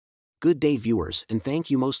Good day viewers, and thank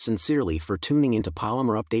you most sincerely for tuning into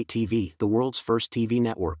Polymerupdate TV, the world's first TV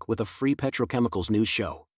network with a free petrochemicals news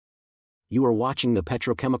show. You are watching the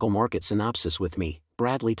petrochemical market synopsis with me,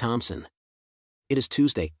 Bradley Thomson. It is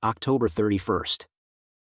Tuesday, October 31st.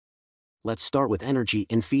 Let's start with energy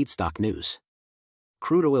and feedstock news.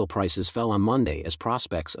 Crude oil prices fell on Monday as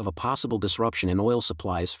prospects of a possible disruption in oil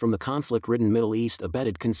supplies from the conflict-ridden Middle East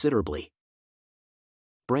abated considerably.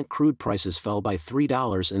 Brent crude prices fell by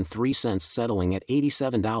 $3.03, settling at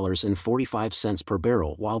 $87.45 per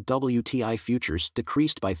barrel, while WTI futures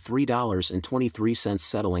decreased by $3.23,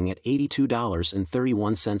 settling at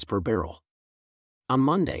 $82.31 per barrel. On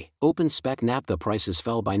Monday, open-spec naphtha prices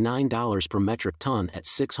fell by $9 per metric ton at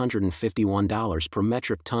 $651 per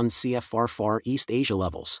metric ton CFR Far East Asia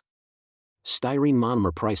levels. Styrene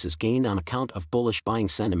monomer prices gained on account of bullish buying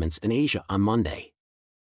sentiments in Asia on Monday.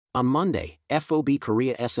 On Monday, FOB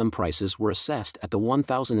Korea SM prices were assessed at the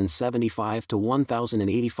 $1,075 to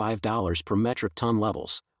 $1,085 per metric ton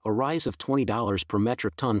levels, a rise of $20 per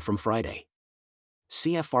metric ton from Friday.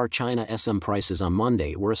 CFR China SM prices on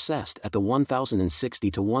Monday were assessed at the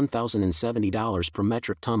 $1,060 to $1,070 per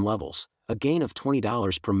metric ton levels, a gain of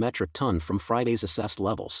 $20 per metric ton from Friday's assessed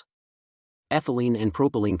levels. Ethylene and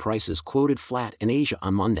propylene prices quoted flat in Asia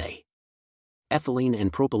on Monday. Ethylene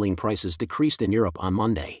and propylene prices decreased in Europe on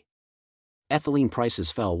Monday. Ethylene prices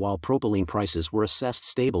fell while propylene prices were assessed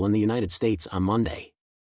stable in the United States on Monday.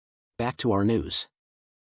 Back to our news.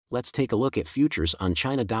 Let's take a look at futures on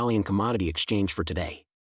China Dalian Commodity Exchange for today.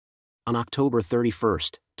 On October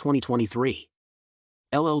 31st, 2023.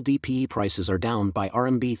 LLDPE prices are down by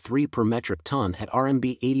RMB 3 per metric ton at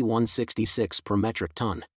RMB 81.66 per metric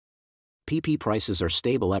ton. PP prices are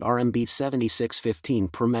stable at RMB 76.15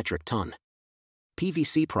 per metric ton.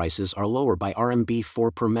 PVC prices are lower by RMB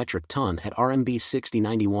 4 per metric ton at RMB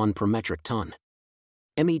 60.91 per metric ton.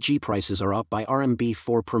 MEG prices are up by RMB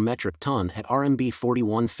 4 per metric ton at RMB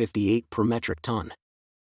 41.58 per metric ton.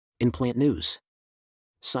 In plant news,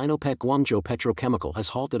 Sinopec Guangzhou Petrochemical has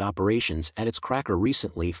halted operations at its cracker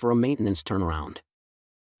recently for a maintenance turnaround.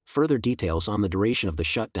 Further details on the duration of the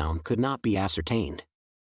shutdown could not be ascertained.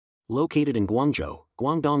 Located in Guangzhou,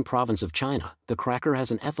 Guangdong Province of China, the cracker has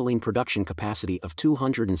an ethylene production capacity of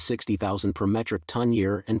 260,000 per metric ton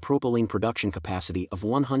year and propylene production capacity of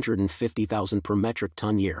 150,000 per metric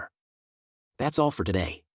ton year. That's all for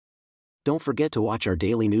today. Don't forget to watch our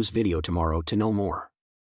daily news video tomorrow to know more.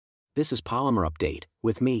 This is Polymerupdate,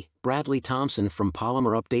 with me, Bradley Thomson from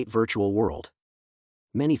Polymerupdate Virtual World.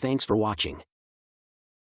 Many thanks for watching.